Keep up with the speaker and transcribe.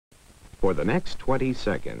For the next 20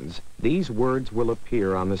 seconds, these words will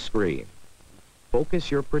appear on the screen.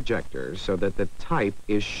 Focus your projector so that the type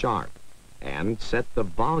is sharp, and set the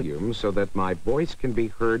volume so that my voice can be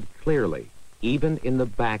heard clearly, even in the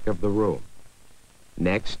back of the room.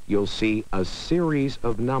 Next, you'll see a series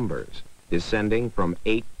of numbers descending from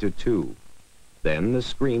 8 to 2. Then the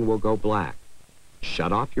screen will go black.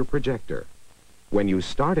 Shut off your projector. When you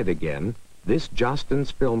start it again, this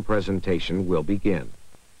Justin's film presentation will begin.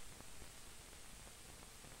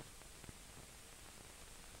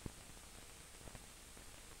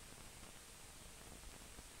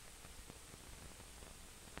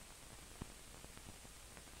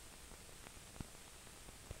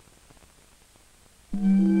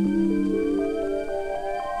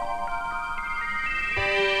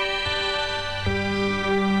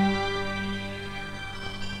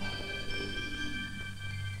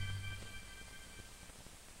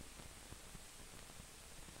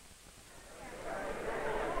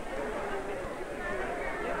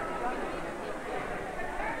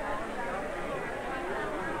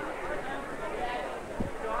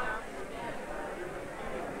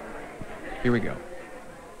 Here we go.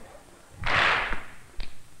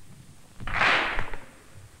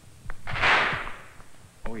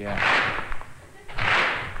 Oh, yeah.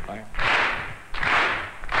 Fire.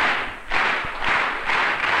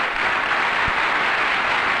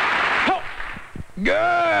 Oh! Good!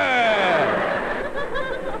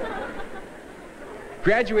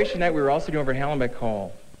 Graduation night, we were all sitting over at Hallenbeck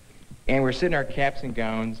Hall. And we're sitting in our caps and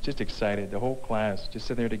gowns, just excited, the whole class, just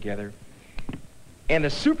sitting there together. And the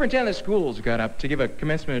superintendent of schools got up to give a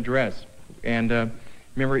commencement address. And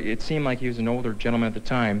remember, it seemed like he was an older gentleman at the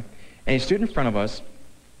time. And he stood in front of us,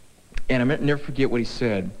 and I'll never forget what he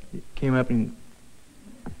said. He came up and...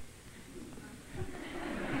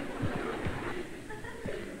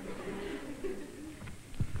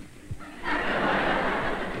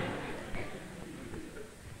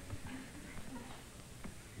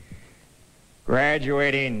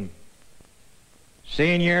 Graduating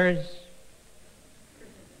seniors,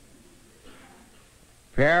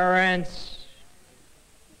 parents,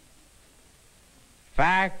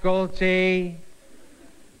 faculty,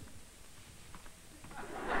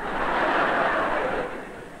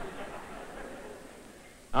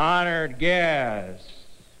 honored guests,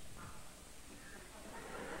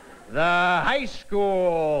 the high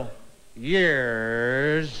school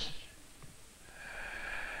years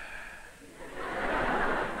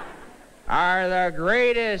are the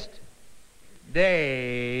greatest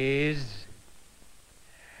days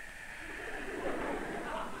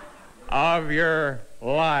of your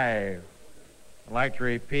life. I'd like to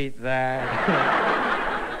repeat that.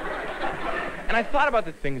 And I thought about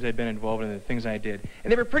the things I'd been involved in, the things I did.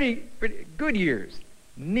 And they were pretty good years,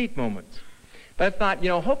 neat moments. But I thought, you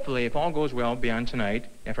know, hopefully, if all goes well beyond tonight,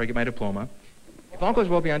 after I get my diploma, if all goes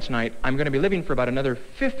well beyond tonight, I'm going to be living for about another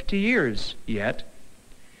 50 years yet.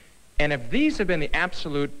 And if these have been the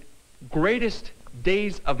absolute greatest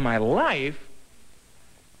days of my life,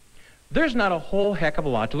 there's not a whole heck of a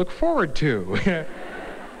lot to look forward to.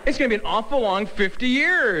 It's going to be an awful long 50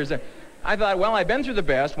 years. I thought, well, I've been through the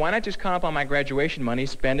best. Why not just count up on my graduation money,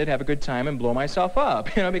 spend it, have a good time, and blow myself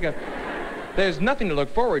up? You know, because there's nothing to look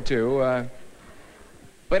forward to.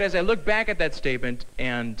 But as I look back at that statement,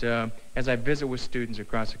 and as I visit with students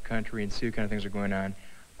across the country and see what kind of things are going on,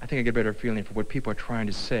 I think I get a better feeling for what people are trying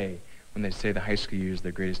to say when they say the high school years are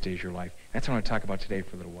the greatest days of your life. That's what I want to talk about today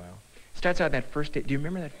for a little while. Starts out that first day. Do you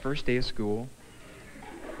remember that first day of school?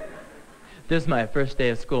 This is my first day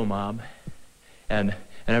of school, Mom. And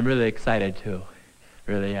I'm really excited, too.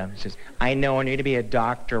 Really am. She says, I know you need to be a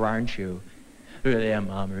doctor, aren't you? Really am,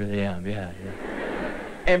 Mom. Really am. Yeah.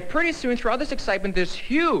 And pretty soon, through all this excitement, this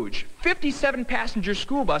huge 57-passenger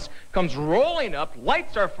school bus comes rolling up,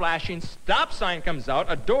 lights are flashing, stop sign comes out,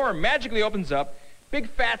 a door magically opens up, big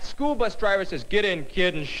fat school bus driver says, get in,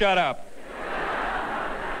 kid, and shut up.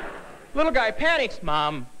 Little guy panics,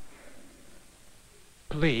 Mom,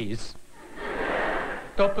 Please.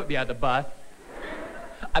 Don't put me on the bus.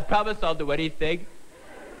 I promise I'll do anything.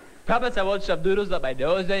 Promise I won't shove noodles up my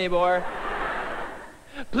nose anymore.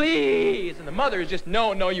 please. And the mother is just,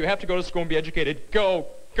 no, you have to go to school and be educated. Go.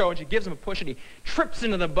 And she gives him a push, and he trips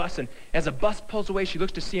into the bus. And as the bus pulls away, she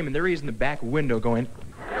looks to see him, and there he is in the back window going.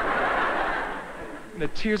 And the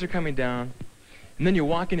tears are coming down. And then you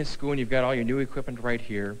walk into school, and you've got all your new equipment right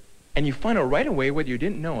here. And you find out right away, whether you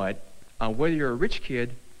didn't know it, whether you're a rich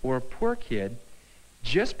kid or a poor kid,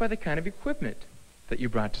 just by the kind of equipment that you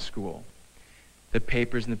brought to school. The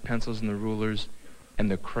papers and the pencils and the rulers and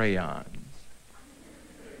the crayons.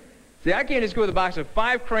 See, I came to school with a box of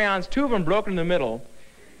 5 crayons, 2 of them broken in the middle,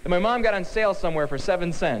 that my mom got on sale somewhere for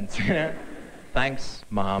 7 cents. Thanks,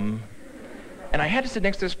 Mom. And I had to sit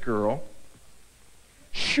next to this girl,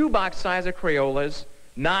 shoebox size of Crayolas,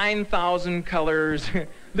 9,000 colors,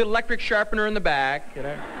 little electric sharpener in the back,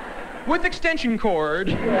 with extension cord.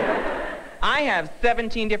 I have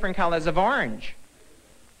 17 different colors of orange.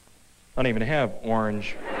 I don't even have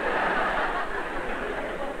orange.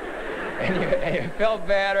 and you felt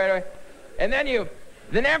bad right away. And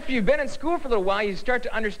then after you've been in school for a little while, you start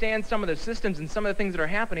to understand some of the systems and some of the things that are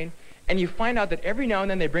happening, and you find out that every now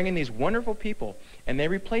and then they bring in these wonderful people, and they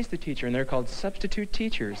replace the teacher, and they're called substitute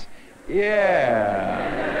teachers.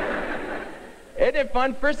 Yeah. Isn't it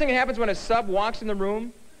fun? First thing that happens when a sub walks in the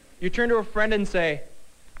room, you turn to a friend and say,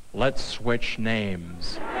 let's switch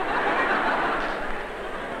names.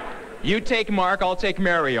 You take Mark, I'll take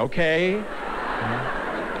Mary, okay?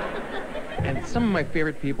 And some of my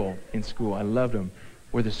favorite people in school, I loved them,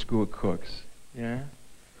 were the school cooks. Yeah?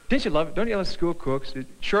 Didn't you love it? Don't you love school cooks?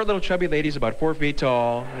 Short little chubby ladies about 4 feet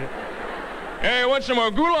tall. Hey, want some more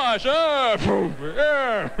goulash? Yeah.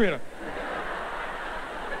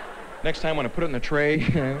 Next time, I want to put it in the tray.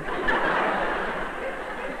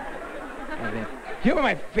 You know what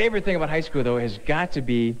my favorite thing about high school, though, has got to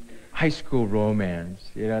be high school romance.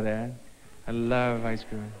 You know that? I love high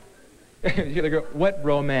school. You're the girl, what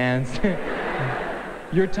romance?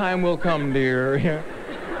 Your time will come, dear.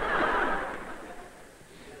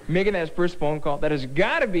 Making that first phone call, that has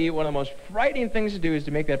got to be one of the most frightening things to do, is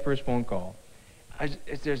to make that first phone call.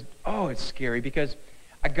 It's scary, because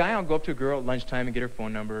a guy will go up to a girl at lunchtime and get her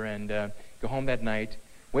phone number and go home that night,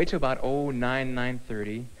 wait till about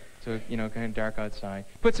 9:30, so, kind of dark outside.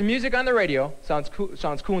 Put some music on the radio, sounds cool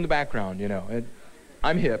in the background,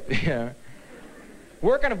 I'm hip, yeah.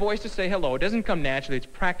 Work on a voice to say hello. It doesn't come naturally. It's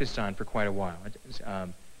practiced on for quite a while.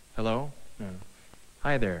 Hello? No.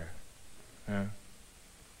 Hi there.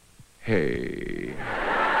 Hey.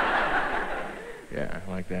 Yeah, I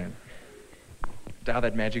like that. Dial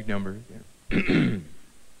that magic number. Yeah.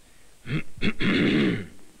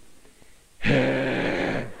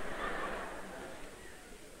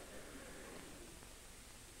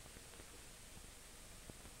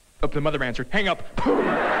 Up, the mother answered. Hang up.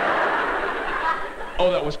 Oh,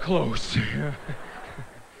 that was close.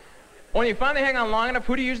 When you finally hang on long enough,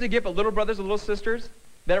 who do you usually get but little brothers or little sisters?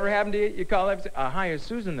 That ever happened to you? You call up and say, hi, is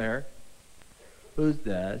Susan there? Who's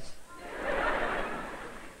this?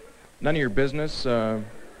 None of your business. Do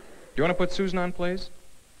you want to put Susan on, please?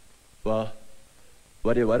 Well,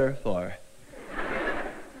 what do you want her for?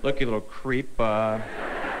 Look, you little creep. I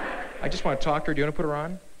just want to talk to her. Do you want to put her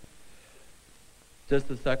on? Just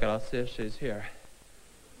a second. I'll see if she's here.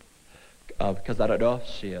 Because I don't know if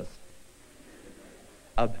she is.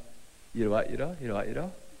 You know what?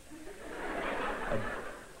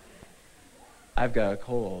 I've got a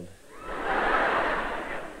cold.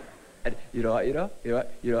 And you know what?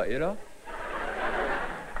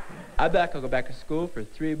 I'll go back to school for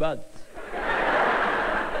 3 months.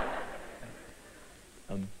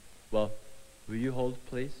 Well, will you hold,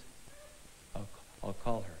 please? I'll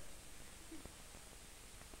call her.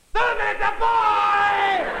 The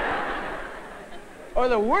boy! Or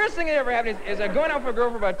the worst thing that ever happened is going out for a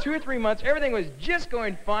girl for about 2 or 3 months. Everything was just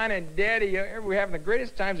going fine and dandy. We were having the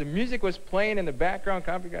greatest times. The music was playing in the background.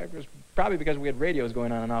 It was probably because we had radios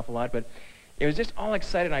going on an awful lot, but it was just all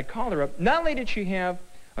excited. I called her up. Not only did she have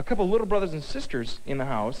a couple little brothers and sisters in the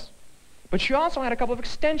house, but she also had a couple of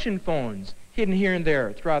extension phones hidden here and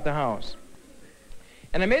there throughout the house.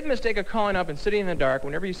 And I made the mistake of calling up and sitting in the dark.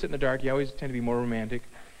 Whenever you sit in the dark, you always tend to be more romantic.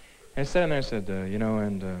 And I sat in there and said,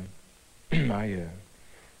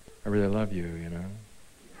 I really love you,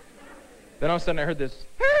 Then all of a sudden I heard this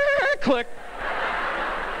click.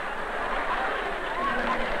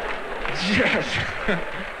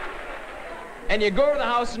 And you go over to the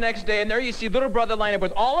house the next day, and there you see little brother lined up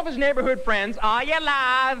with all of his neighborhood friends. Oh, you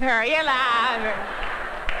love her, you love her.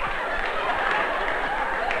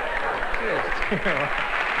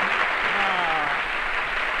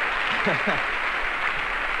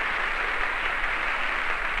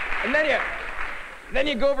 And then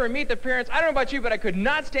you go over and meet the parents. I don't know about you, but I could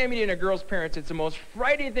not stand meeting a girl's parents. It's the most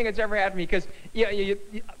frightening thing that's ever happened to me, because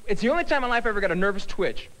it's the only time in life I ever got a nervous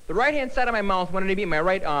twitch. The right-hand side of my mouth wanted to be in my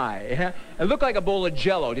right eye. It looked like a bowl of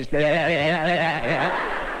Jell-O. Just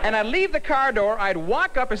and I'd leave the car door. I'd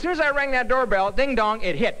walk up. As soon as I rang that doorbell, ding dong,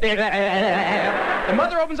 it hit. The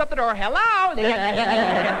mother opens up the door. Hello,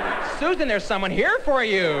 Susan. There's someone here for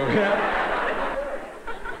you.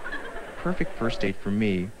 Perfect first date for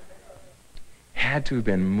me had to have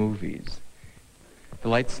been movies. The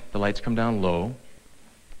lights come down low.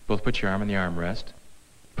 Both put your arm on the armrest.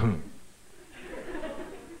 Boom.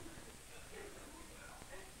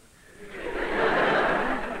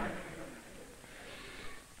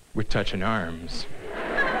 We're touching arms.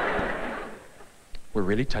 We're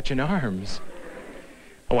really touching arms.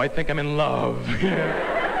 Oh, I think I'm in love.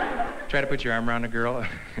 Try to put your arm around a girl.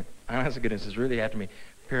 Honest to goodness, this really happened to me.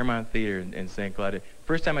 Paramount Theater in St. Cloud.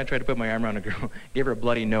 First time I tried to put my arm around a girl, gave her a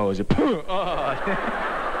bloody nose. Oh.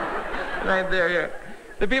 Right there, yeah.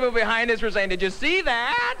 The people behind us were saying, did you see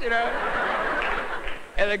that? You know?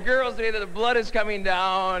 And the girls say that the blood is coming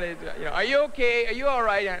down. You know, are you okay? Are you all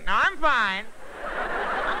right? No, I'm fine.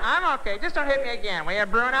 I'm okay. Just don't hit me again. Will you,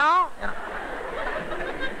 Bruno? You know.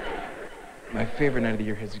 My favorite night of the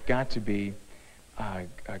year has got to be a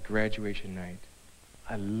graduation night.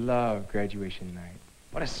 I love graduation night.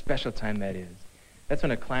 What a special time that is. That's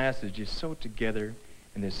when a class is just so together,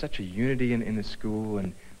 and there's such a unity in the school,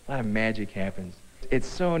 and a lot of magic happens. It's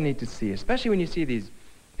so neat to see, especially when you see these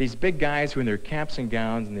big guys who are in their caps and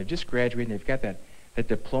gowns, and they're just graduating, they've got that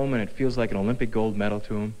diploma, and it feels like an Olympic gold medal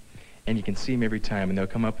to them, and you can see them every time, and they'll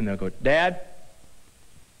come up and they'll go, Dad,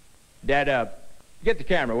 get the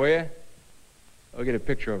camera, will you? I'll get a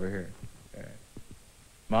picture over here. All right.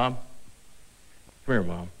 Mom? Come here,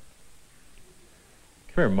 Mom.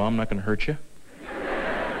 Come here, Mom. I'm not going to hurt you. Come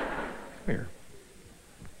here.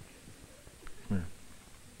 Come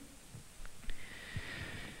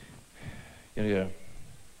here. Get a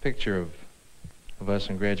picture of us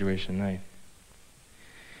on graduation night.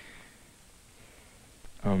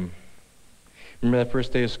 Remember that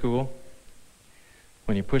first day of school?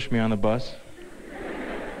 When you pushed me on the bus?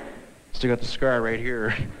 Still got the scar right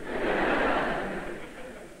here.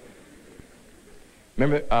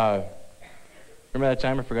 Remember that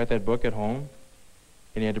time I forgot that book at home,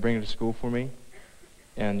 and you had to bring it to school for me,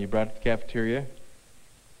 and you brought it to the cafeteria, and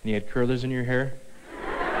you had curlers in your hair,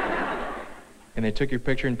 and they took your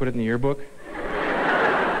picture and put it in the yearbook?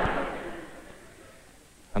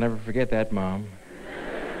 I'll never forget that, Mom.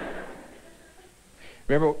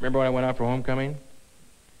 Remember when I went out for homecoming?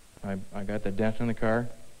 I got the dent in the car,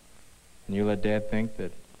 and you let Dad think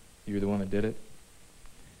that you were the one that did it?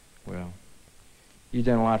 Well, you've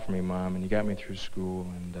done a lot for me, Mom, and you got me through school,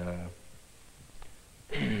 and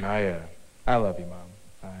I love you, Mom.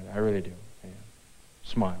 I really do. Yeah.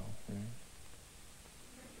 Smile. Right?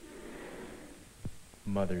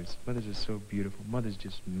 Mothers are so beautiful. Mothers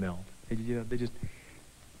just melt. They just.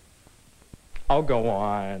 Oh, go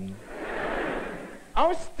on.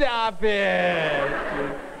 Oh, stop it.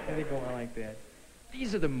 And they go on like that.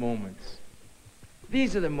 These are the moments.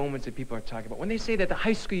 These are the moments that people are talking about. When they say that the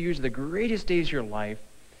high school years are the greatest days of your life,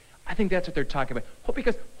 I think that's what they're talking about.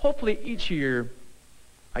 Because hopefully each year,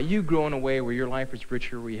 you grow in a way where your life is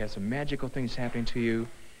richer, where you have some magical things happening to you,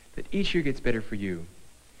 that each year gets better for you.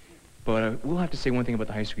 But we'll have to say one thing about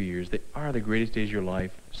the high school years. They are the greatest days of your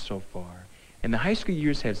life so far. And the high school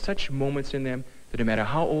years have such moments in them that no matter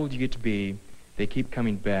how old you get to be, they keep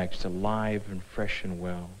coming back just alive and fresh and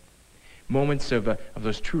well. Moments of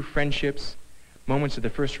those true friendships, moments of the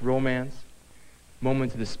first romance,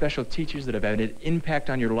 moments of the special teachers that have had an impact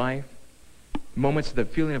on your life, moments of the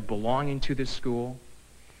feeling of belonging to this school.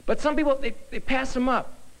 But some people, they pass them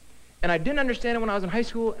up. And I didn't understand it when I was in high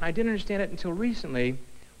school, and I didn't understand it until recently,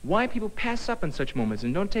 why people pass up on such moments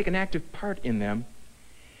and don't take an active part in them,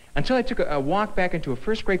 until I took a walk back into a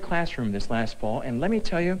first grade classroom this last fall. And let me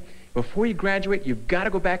tell you, before you graduate, you've got to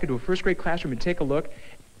go back into a first grade classroom and take a look.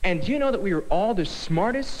 And do you know that we were all the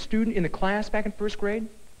smartest student in the class back in first grade?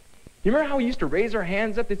 You remember how we used to raise our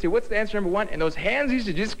hands up? They'd say, what's the answer number one? And those hands used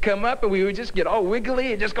to just come up, and we would just get all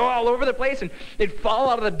wiggly and just go all over the place, and they'd fall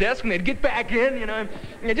out of the desk, and they'd get back in, you know.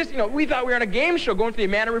 And it just, you know, we thought we were on a game show going for the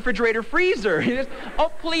Amanda refrigerator freezer. Just,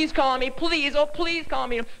 oh, please call me, please, oh, please call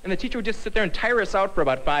me. And the teacher would just sit there and tire us out for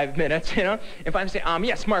about 5 minutes, you know. And finally say,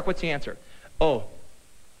 yes, Mark, what's the answer? Oh,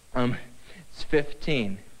 it's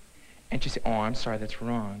 15. And she'd say, oh, I'm sorry, that's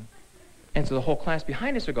wrong. And so the whole class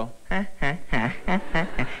behind us would go, ha, ha, ha, ha, ha,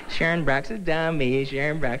 ha. Sharon Brock's a dummy,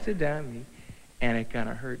 Sharon Brock's a dummy. And it kind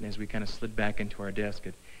of hurt, and as we kind of slid back into our desk,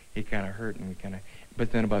 it kind of hurt, and we kind of,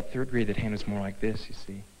 but then about third grade, that hand was more like this, you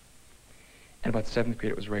see. And about seventh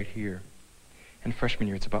grade, it was right here. And freshman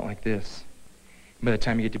year, it's about like this. And by the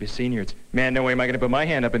time you get to be senior, it's, man, no way am I going to put my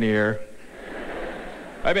hand up in the air.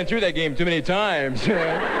 I've been through that game too many times.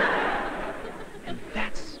 And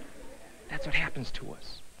that's what happens to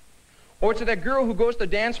us. Or to that girl who goes to the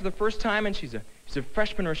dance for the first time, and she's a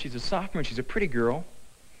freshman or she's a sophomore, and she's a pretty girl.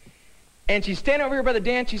 And she's standing over here by the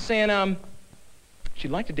dance. She's saying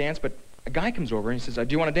she'd like to dance, but a guy comes over and he says,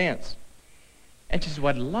 do you want to dance? And she says,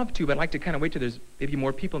 well, I'd love to, but I'd like to kind of wait till there's maybe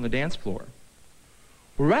more people on the dance floor.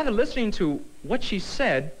 Well, rather listening to what she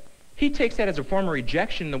said, he takes that as a form of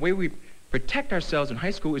rejection. The way we protect ourselves in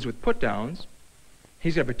high school is with put-downs.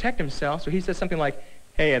 He's going to protect himself, so he says something like,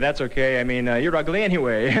 Hey, that's okay. I mean, you're ugly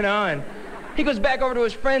anyway, you know? And he goes back over to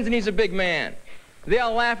his friends, and he's a big man. They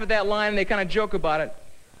all laugh at that line, and they kind of joke about it.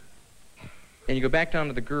 And you go back down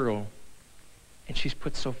to the girl, and she's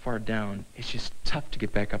put so far down, it's just tough to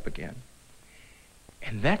get back up again.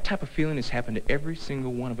 And that type of feeling has happened to every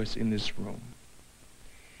single one of us in this room.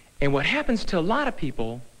 And what happens to a lot of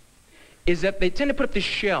people is that they tend to put up this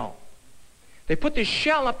shell. They put this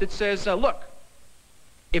shell up that says, look,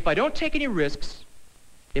 if I don't take any risks,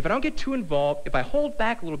 if I don't get too involved, if I hold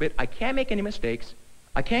back a little bit, I can't make any mistakes,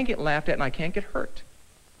 I can't get laughed at, and I can't get hurt.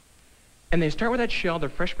 And they start with that shell their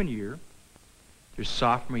freshman year, their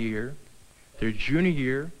sophomore year, their junior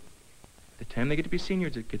year. The time they get to be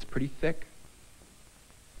seniors, it gets pretty thick.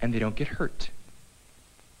 And they don't get hurt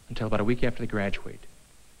until about a week after they graduate.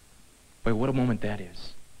 Boy, what a moment that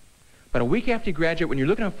is. But a week after you graduate, when you're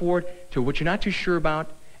looking forward to what you're not too sure about,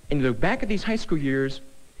 and you look back at these high school years,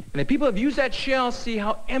 and the people who have used that shell see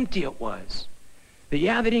how empty it was. That,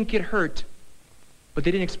 yeah, they didn't get hurt, but they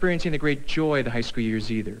didn't experience any of the great joy of the high school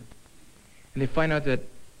years either. And they find out that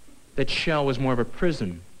that shell was more of a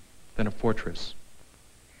prison than a fortress.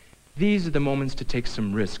 These are the moments to take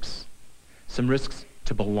some risks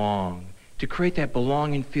to belong, to create that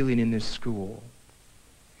belonging feeling in this school.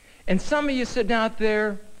 And some of you sitting out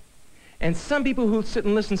there, and some people who sit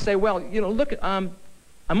and listen say, well, you know, look, I'm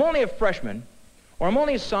only a freshman, or I'm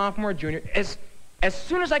only a sophomore or junior. As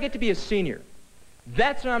soon as I get to be a senior,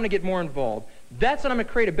 that's when I'm going to get more involved. That's when I'm going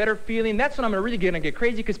to create a better feeling. That's when I'm really going to get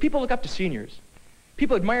crazy, because people look up to seniors.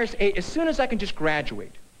 People admire us. Hey, as soon as I can just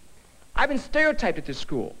graduate. I've been stereotyped at this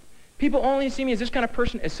school. People only see me as this kind of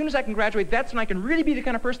person. As soon as I can graduate, that's when I can really be the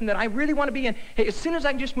kind of person that I really want to be. And hey, as soon as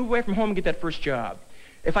I can just move away from home and get that first job.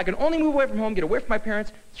 If I can only move away from home, get away from my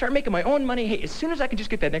parents, start making my own money, hey, as soon as I can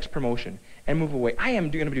just get that next promotion and move away, I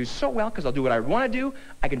am going to do so well because I'll do what I want to do.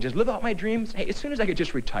 I can just live out my dreams. Hey, as soon as I could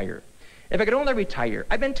just retire. If I could only retire.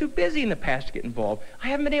 I've been too busy in the past to get involved. I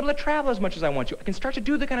haven't been able to travel as much as I want to. I can start to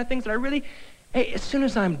do the kind of things that I really, hey, as soon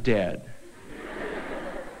as I'm dead.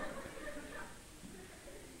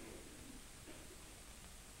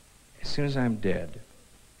 As soon as I'm dead,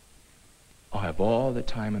 I'll have all the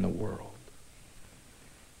time in the world.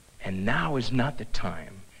 And now is not the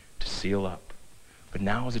time to seal up, but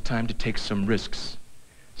now is the time to take some risks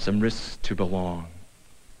to belong,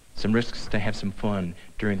 some risks to have some fun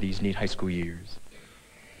during these neat high school years.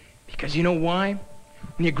 Because you know why?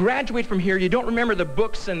 When you graduate from here, you don't remember the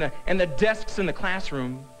books and the desks in the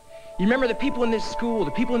classroom. You remember the people in this school,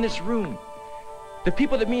 the people in this room, the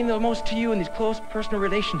people that mean the most to you in these close personal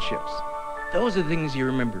relationships. Those are the things you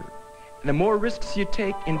remember. And the more risks you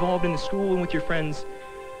take involved in the school and with your friends,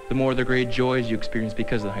 the more the great joys you experience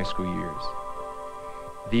because of the high school years.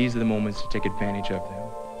 These are the moments to take advantage of them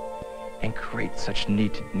and create such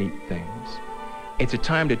neat things. It's a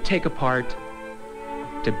time to take apart,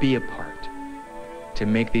 to be apart, to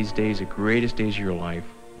make these days the greatest days of your life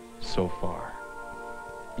so far.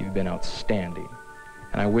 You've been outstanding.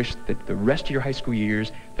 And I wish that the rest of your high school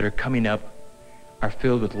years that are coming up are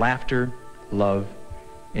filled with laughter, love,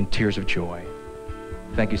 and tears of joy.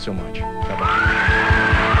 Thank you so much. Bye-bye.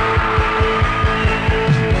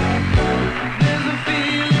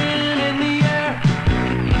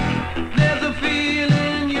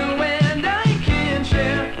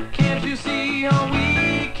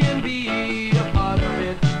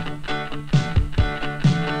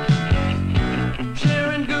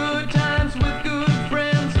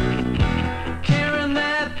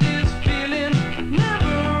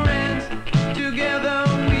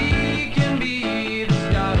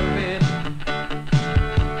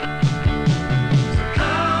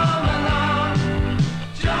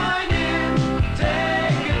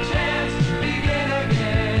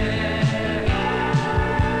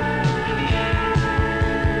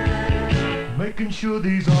 Making sure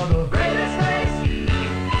these are the greatest days.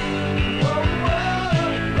 Whoa,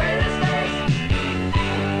 whoa, greatest days.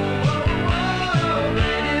 Whoa, whoa,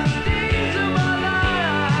 greatest days of my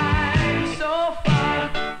life so far.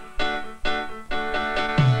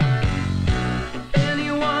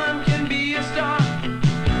 Anyone can be a star.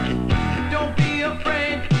 Don't be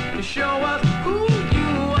afraid to show us who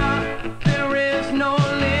you are. There is no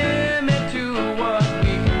limit to what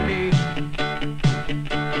we can be.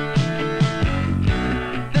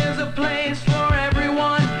 There's a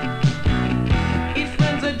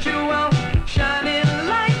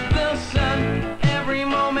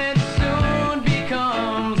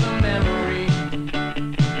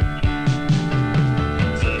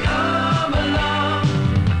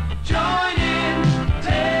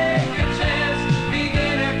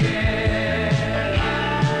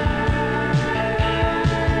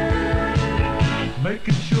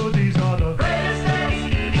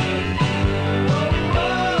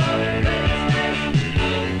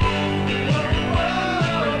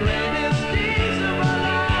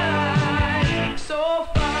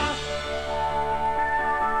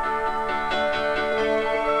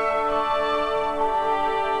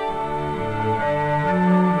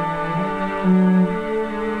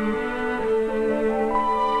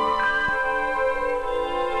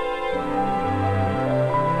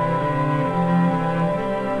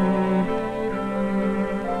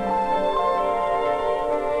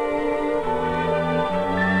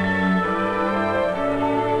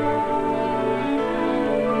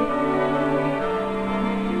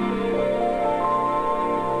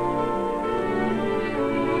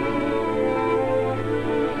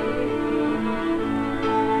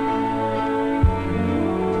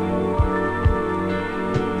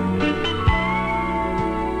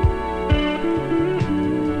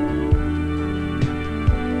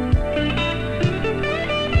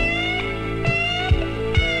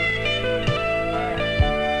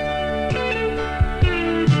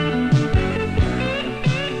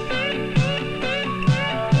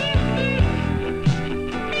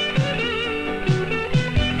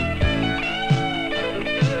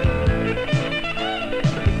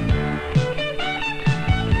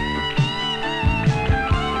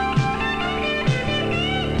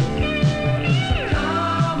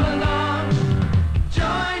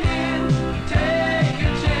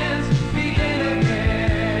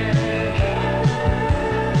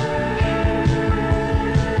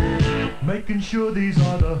making sure these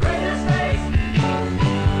are the greatest days